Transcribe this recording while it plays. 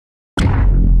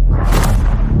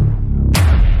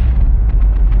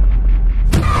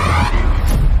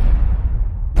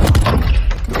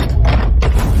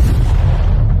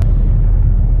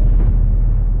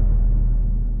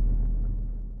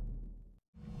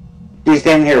he's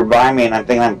standing here by me, and I'm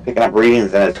thinking I'm picking up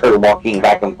readings, and it's her walking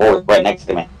back and forth right next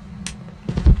to me.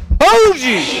 Oh,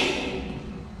 jeez!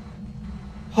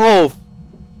 Oh.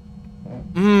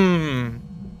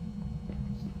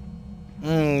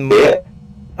 Yeah.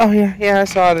 Oh, yeah, I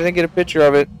saw it. I didn't get a picture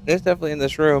of it. It's definitely in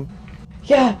this room.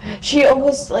 Yeah, she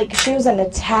almost, like, she was in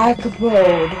attack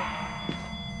mode.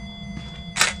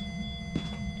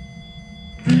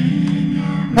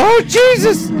 Oh,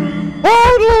 Jesus!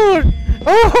 Oh, Lord!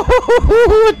 Oh,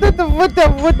 what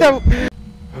the?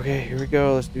 Okay, here we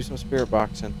go. Let's do some spirit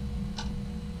boxing.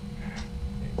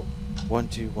 1,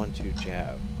 2, 1, 2,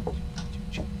 jab. 1, 2, 1, 2,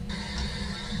 jab.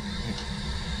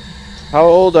 How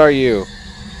old are you?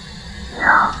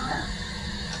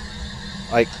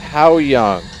 Like, how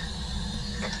young?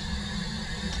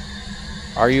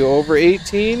 Are you over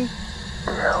 18?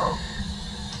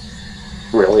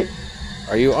 Really?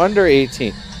 Are you under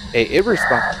 18? Hey, it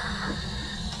responds.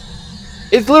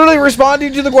 It's literally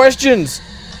responding to the questions.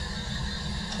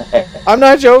 I'm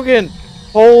not joking.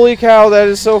 Holy cow, that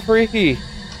is so freaky.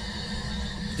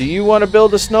 Do you want to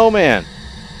build a snowman?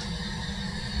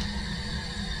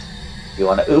 You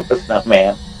want to oop a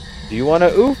snowman? Do you want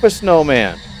to oop a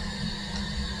snowman?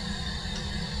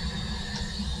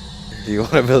 Do you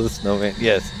want to build a snowman?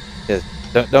 Yes. Yes.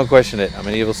 Don't question it. I'm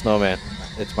an evil snowman.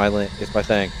 It's my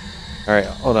thing. All right.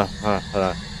 Hold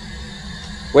on.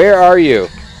 Where are you?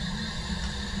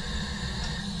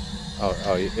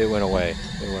 Oh, it went away.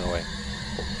 It went away.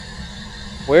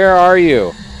 Where are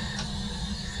you?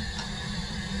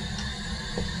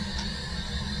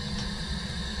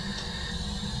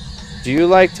 Do you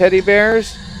like teddy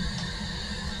bears?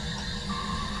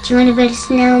 Do you want to build a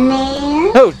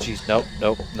snowman? Oh, jeez. Nope.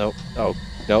 Oh,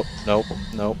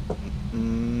 nope.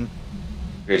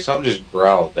 Okay, something just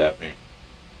growled at me.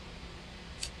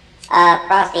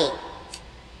 Frosty.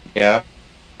 Yeah?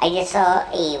 I just saw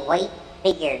a white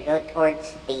figure go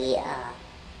towards the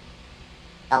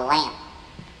lamp.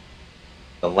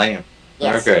 The lamp.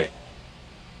 Yes. Okay.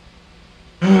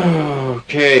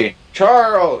 Okay.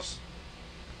 Charles!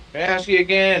 Can I ask you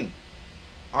again?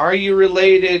 Are you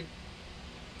related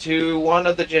to one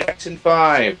of the Jackson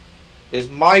 5? Is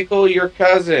Michael your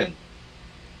cousin?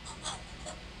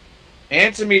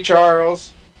 Answer me,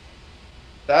 Charles.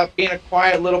 Stop being a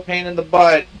quiet little pain in the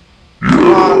butt.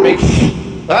 Come on, make...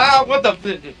 Ah, what the...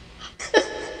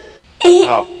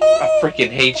 Oh, I freaking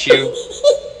hate you.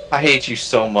 I hate you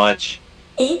so much.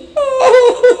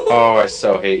 Oh, I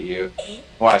so hate you.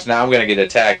 Watch, now I'm gonna get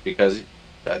attacked because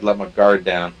I let my guard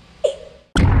down.